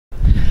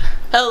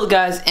Hello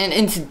guys, and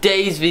in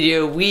today's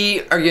video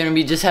we are going to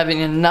be just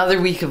having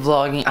another week of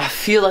vlogging. I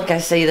feel like I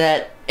say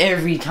that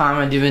every time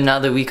I do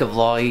another week of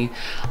vlogging.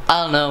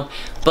 I don't know,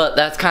 but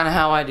that's kind of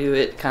how I do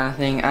it, kind of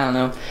thing. I don't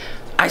know.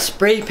 I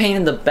spray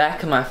painted the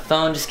back of my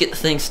phone, just get the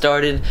thing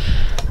started.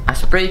 I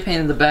spray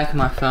painted the back of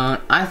my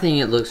phone. I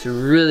think it looks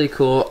really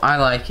cool. I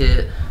like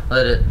it.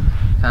 I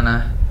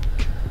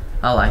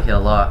like it a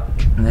lot.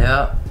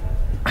 Yep.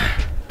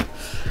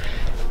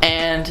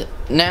 And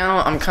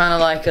now I'm kind of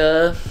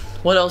like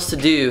what else to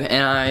do,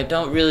 and I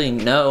don't really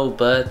know,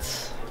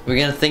 but we're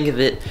gonna think of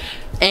it.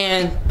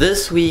 And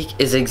this week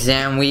is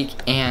exam week,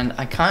 and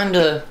I'm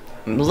a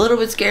little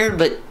bit scared,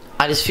 but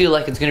I just feel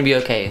like it's gonna be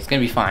okay. It's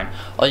gonna be fine.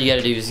 All you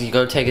gotta do is you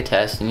go take a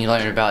test and you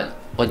learn about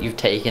what you've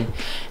taken,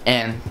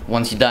 and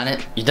once you've done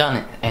it,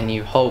 and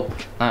you hope,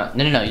 no,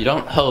 you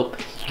don't hope,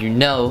 you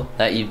know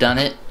that you've done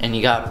it, and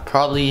you got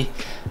probably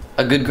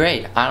a good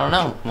grade. I don't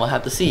know, we'll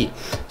have to see.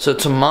 So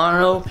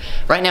tomorrow,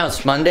 right now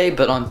it's Monday,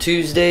 but on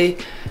Tuesday,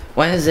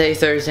 Wednesday,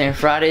 Thursday, and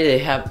Friday they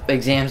have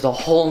exams the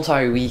whole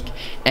entire week,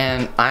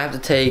 and I have to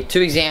take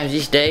 2 exams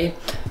each day,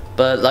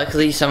 but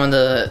luckily some of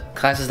the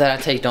classes that I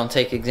take don't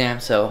take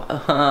exams, so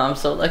I'm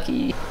so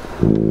lucky.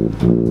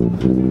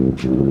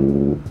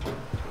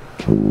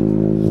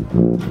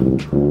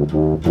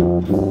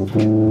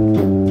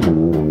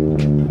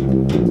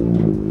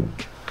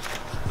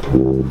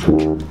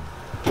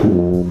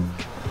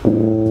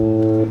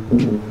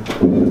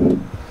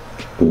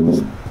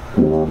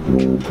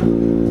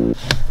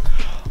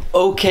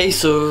 Okay,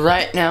 so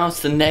right now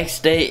it's the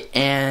next day,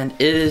 and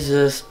it has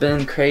just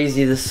been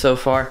crazy this so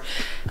far.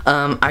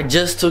 I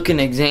just took an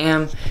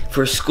exam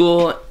for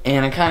school,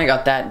 and I kind of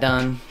got that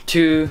done.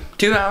 2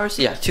 hours?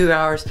 Yeah, 2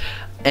 hours.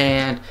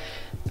 And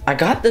I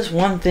got this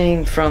one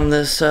thing from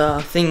this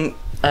thing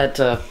at,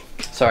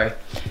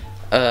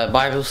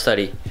 Bible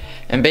study.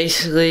 And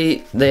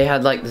basically, they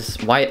had like this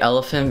white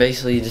elephant.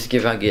 Basically, you just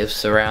give out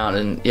gifts around,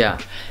 and yeah.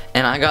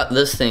 And I got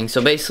this thing.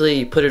 So basically,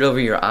 you put it over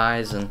your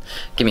eyes, and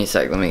give me a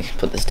sec. Let me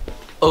put this.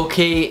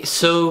 Okay,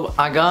 so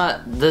I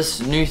got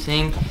this new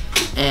thing,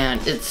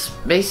 and it's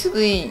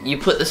basically you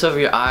put this over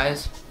your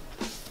eyes,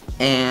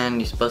 and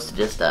you're supposed to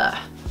just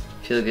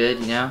feel good,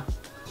 you know?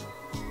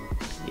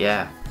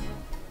 Yeah.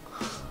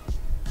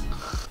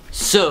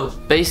 So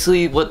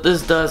basically what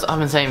this does, I've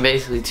been saying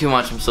basically too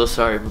much, I'm so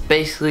sorry, but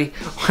basically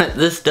what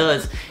this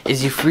does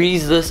is you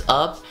freeze this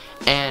up,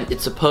 and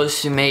it's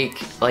supposed to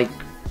make, like,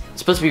 it's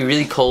supposed to be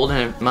really cold,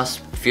 and it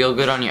must feel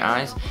good on your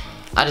eyes.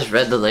 I just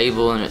read the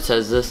label and it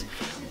says this,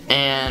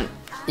 and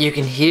you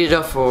can heat it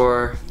up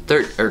for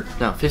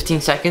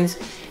 15 seconds,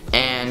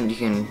 and you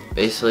can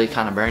basically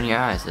kind of burn your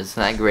eyes.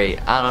 Isn't that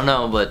great? I don't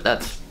know, but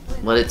that's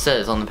what it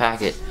says on the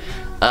packet.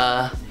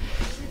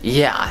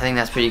 Yeah, I think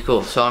that's pretty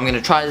cool. So I'm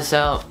gonna try this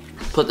out,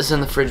 put this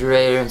in the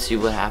refrigerator, and see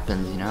what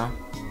happens, you know?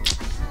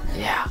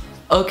 Yeah.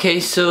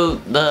 Okay, so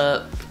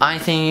the eye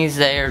thingies,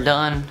 they are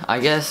done, I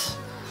guess.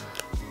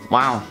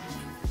 Wow.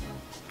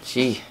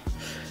 Gee.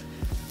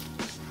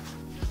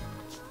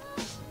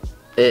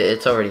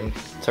 It's already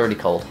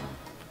cold.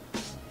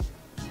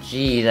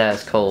 Gee,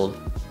 that's cold.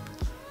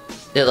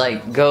 It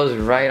like goes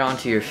right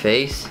onto your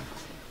face.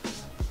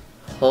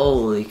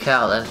 Holy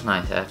cow, that's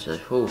nice actually.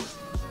 Whew.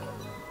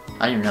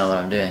 I don't even know what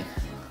I'm doing.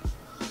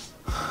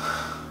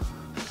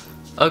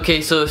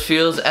 Okay, so it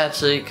feels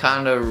actually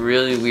kind of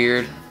really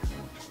weird.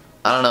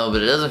 I don't know,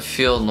 but it doesn't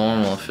feel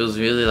normal. It feels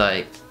really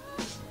like,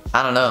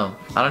 I don't know.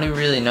 I don't even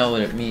really know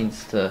what it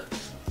means to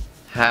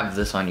have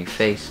this on your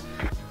face.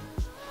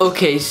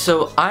 Okay,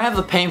 so I have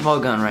a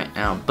paintball gun right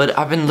now, but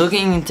I've been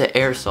looking into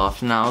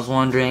airsoft, and I was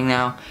wondering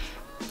now,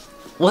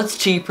 what's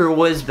cheaper,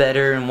 what is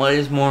better, and what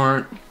is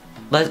more,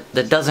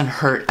 that doesn't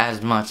hurt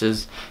as much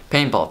as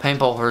paintball.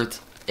 Paintball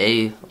hurts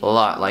a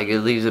lot, like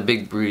it leaves a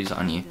big bruise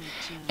on you.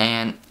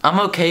 And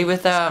I'm okay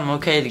with that. I'm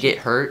okay to get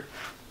hurt,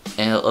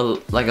 and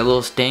like a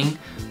little sting,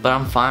 but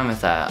I'm fine with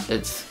that.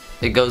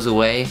 It goes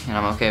away, and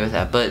I'm okay with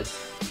that. But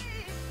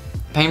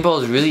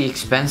paintball is really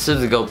expensive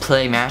to go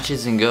play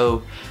matches and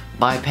go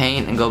buy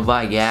paint and go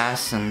buy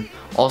gas and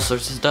all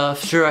sorts of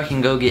stuff. Sure, I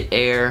can go get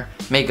air,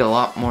 make a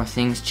lot more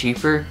things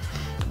cheaper,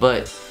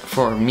 but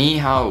for me,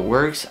 how it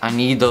works, I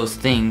need those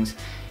things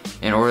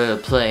in order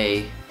to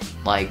play,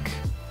 like.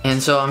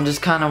 And so I'm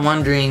just kind of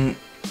wondering,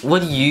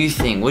 what do you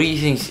think? What do you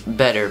think's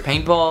better,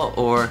 paintball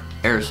or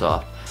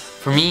airsoft?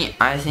 For me,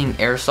 I think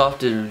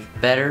airsoft is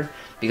better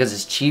because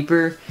it's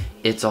cheaper.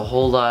 It's a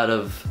whole lot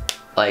of,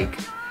 like,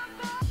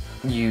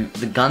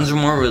 the guns are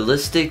more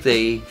realistic.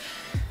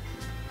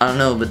 I don't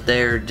know, but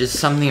they're just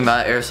something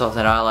about airsoft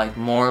that I like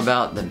more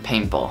about than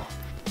paintball.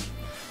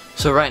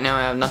 So right now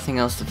I have nothing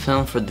else to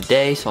film for the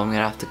day, so I'm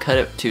gonna have to cut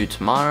it to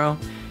tomorrow.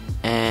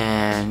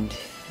 And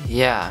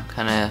yeah, I'm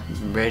kinda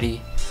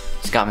ready.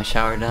 Just got my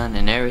shower done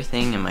and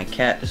everything, and my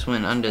cat just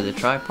went under the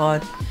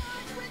tripod.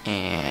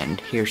 And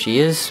here she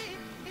is.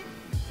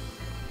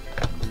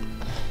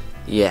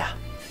 Yeah,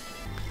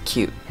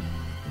 cute.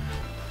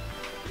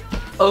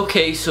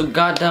 Okay, so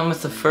got done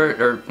with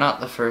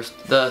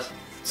the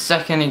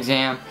second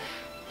exam,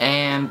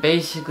 and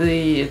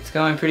basically it's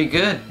going pretty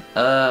good.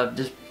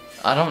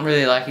 I don't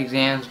really like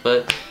exams,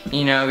 but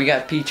you know, we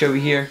got Peach over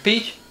here.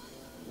 Peach?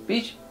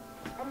 Peach?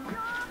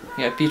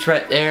 We got Peach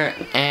right there,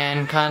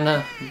 and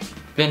kinda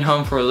been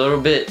home for a little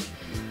bit.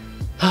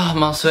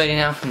 I'm all sweaty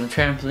now from the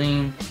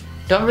trampoline.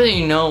 Don't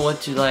really know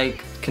what to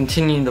like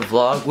continue the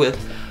vlog with,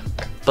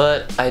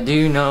 but I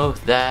do know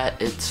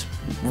that it's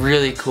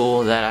really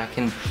cool that I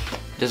can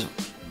just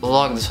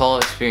vlog this whole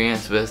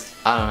experience with,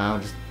 I don't know,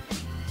 just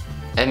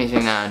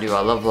anything that I do. I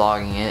love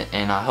vlogging it,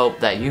 and I hope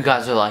that you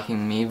guys are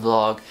liking me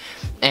vlog.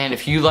 And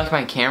if you like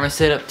my camera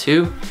setup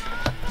too,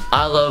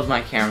 I love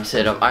my camera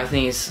setup. I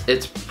think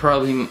it's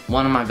probably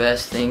one of my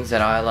best things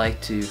that I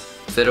like to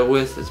fiddle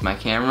with is my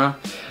camera.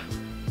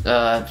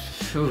 I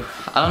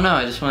don't know,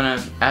 I just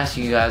want to ask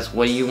you guys,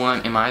 what do you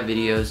want in my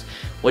videos?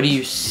 What do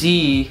you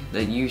see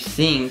that you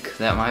think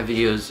that my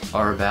videos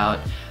are about?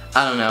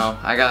 I don't know,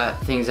 I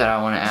got things that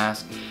I want to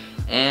ask.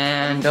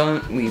 And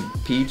don't leave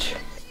Peach.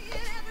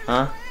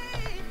 Huh?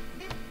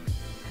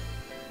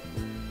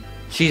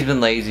 She's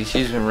been lazy,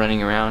 she's been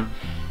running around,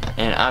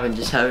 and I've been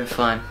just having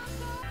fun.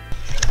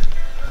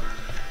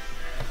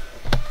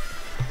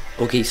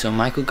 Okay, so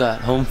Michael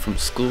got home from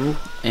school,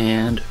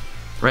 and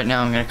right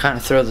now I'm gonna kind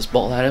of throw this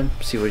ball at him,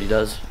 see what he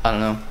does. I don't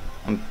know,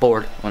 I'm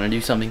bored, want to do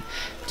something.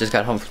 Just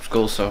got home from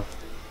school, so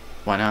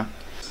why not?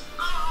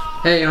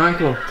 Hey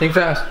Michael, think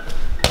fast.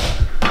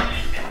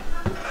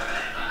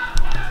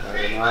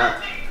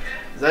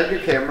 Is that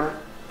your camera?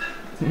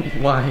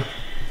 Why?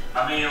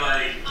 I mean,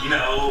 like, you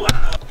know.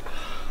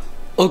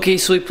 Okay,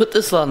 so we put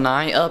this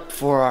lanai up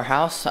for our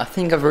house. I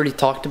think I've already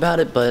talked about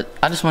it, but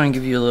I just want to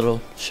give you a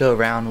little show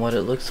around what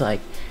it looks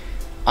like.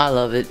 I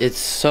love it. It's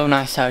so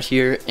nice out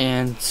here,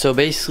 and so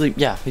basically,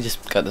 yeah, we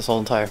just got this whole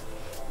entire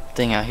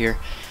thing out here,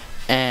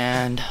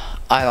 and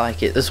I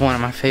like it. This is one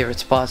of my favorite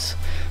spots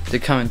to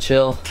come and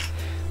chill.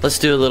 Let's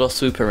do a little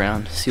swoop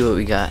around, see what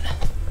we got.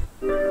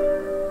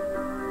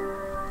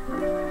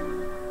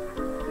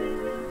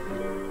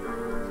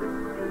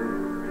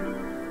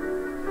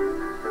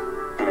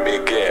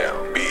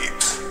 MiJo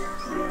Beats.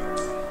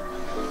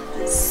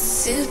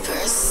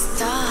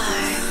 Superstar.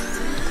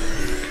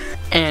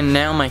 And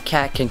now my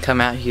cat can come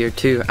out here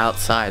too,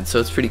 outside, so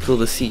it's pretty cool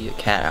to see a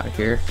cat out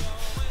here.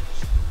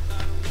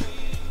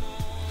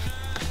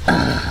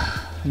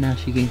 Now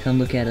she can come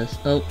look at us.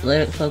 Oh,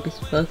 let it focus,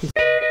 focus.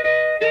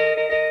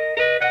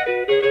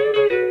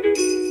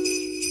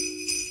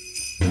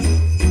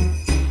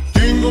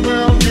 Jingle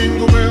bell,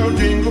 jingle bell,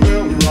 jingle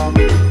bell rock.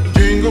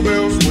 Jingle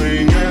bells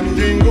swing and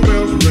jingle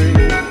bells ring.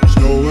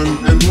 Snowing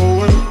and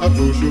blowing up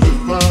bushels of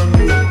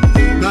fun.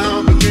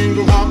 Now the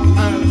jingle hop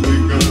has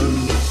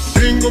begun.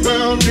 Jingle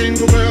bell,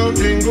 jingle bell,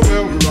 jingle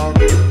bell rock.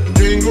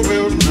 Jingle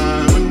bells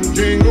time and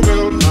jingle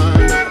bell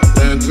time.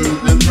 Dancing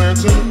and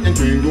prancing in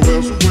Jingle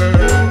Bell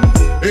Square.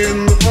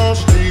 In the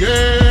frosty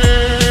air.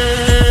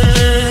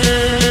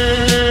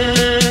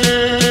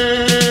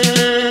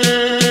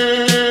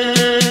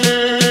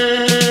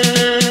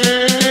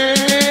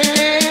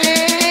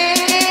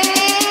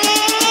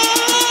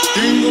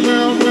 Jingle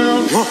bell, bell,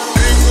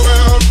 jingle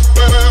bell,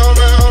 bell, bell,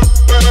 bell,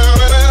 bell, bell,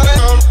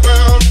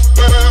 bell,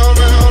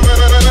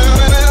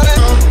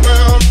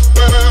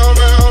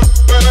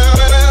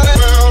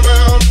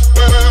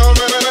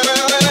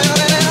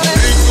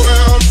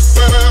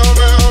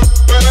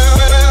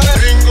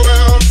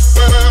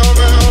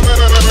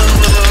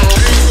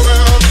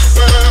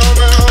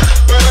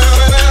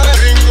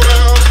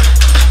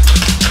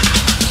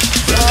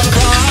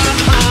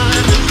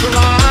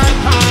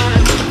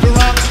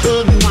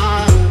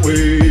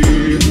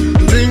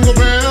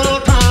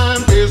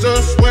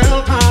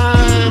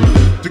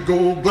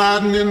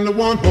 gliding in the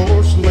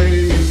one-horse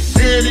sleigh.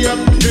 Giddy up,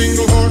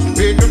 jingle horse,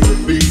 pick up your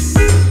feet.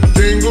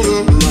 Jingle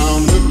up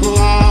around the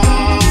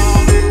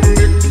clock.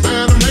 Mix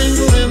and a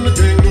mingle in the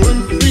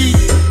jingling feet.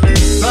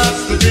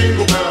 That's the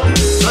jingle bell,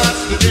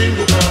 that's the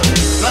jingle bell,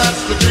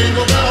 that's the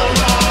jingle bell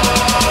rock.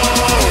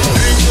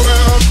 Jingle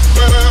bell,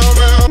 bell,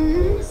 bell.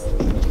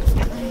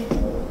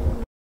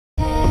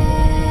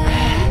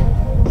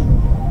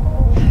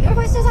 Your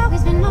voice has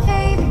always been my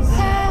favorite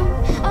sound.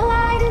 A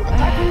light in the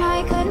dark when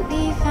I couldn't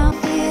be found.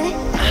 Feel it.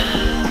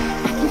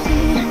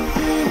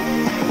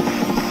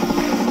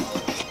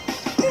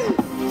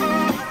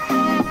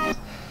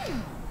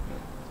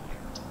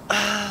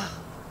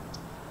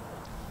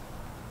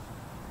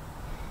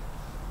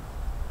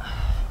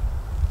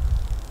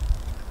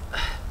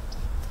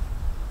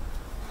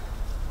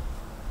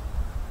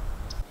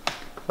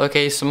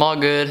 Okay, so I'm all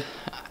good.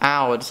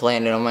 Ow, it just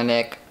landed on my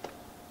neck.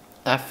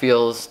 That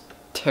feels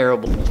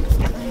terrible.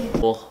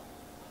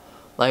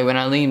 Like when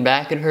I lean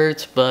back it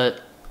hurts,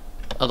 but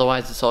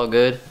otherwise it's all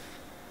good.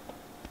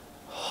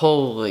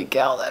 Holy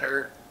cow, that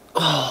hurt.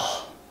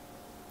 Oh.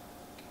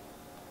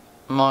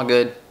 I'm all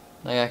good.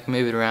 Like I can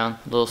move it around,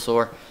 a little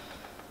sore.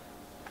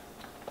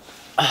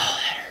 Oh,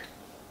 that hurt.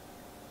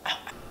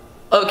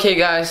 Okay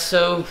guys,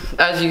 so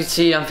as you can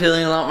see, I'm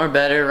feeling a lot more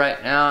better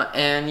right now,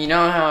 and you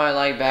know how I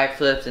like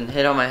backflips and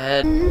hit on my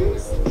head?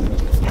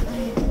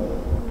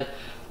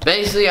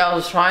 Basically, I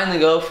was trying to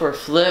go for a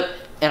flip,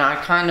 and I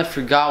kind of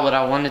forgot what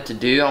I wanted to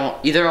do.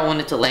 Either I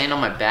wanted to land on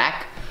my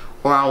back,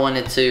 or I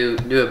wanted to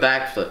do a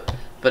backflip.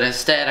 But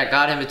instead I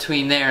got in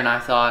between there and I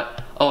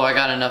thought, oh, I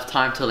got enough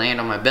time to land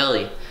on my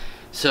belly.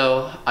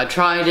 So I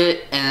tried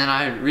it and then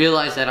I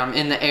realized that I'm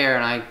in the air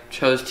and I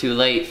chose too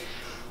late.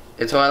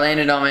 And so I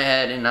landed on my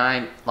head, and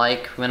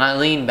when I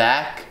lean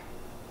back,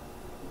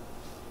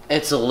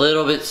 it's a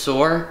little bit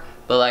sore,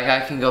 but like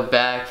I can go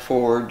back,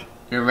 forward,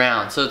 and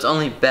around. So it's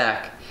only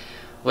back,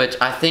 which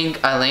I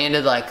think I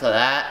landed like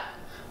that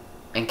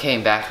and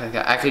came back like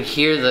that. I could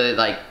hear the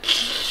like,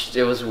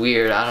 it was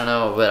weird, I don't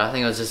know, but I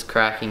think it was just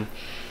cracking.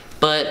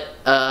 But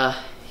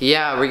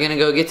yeah, we're gonna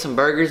go get some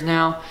burgers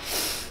now.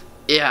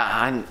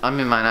 Yeah, I'm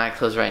in my night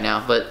clothes right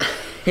now, but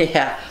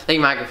yeah, thank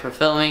you, Michael, for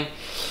filming.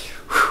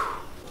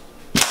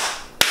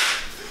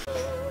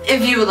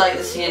 If you would like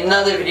to see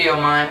another video of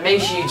mine,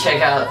 make sure you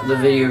check out the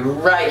video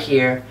right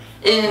here.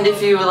 And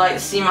if you would like to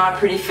see my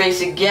pretty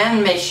face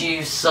again, make sure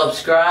you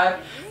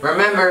subscribe.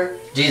 Remember,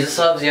 Jesus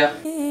loves you.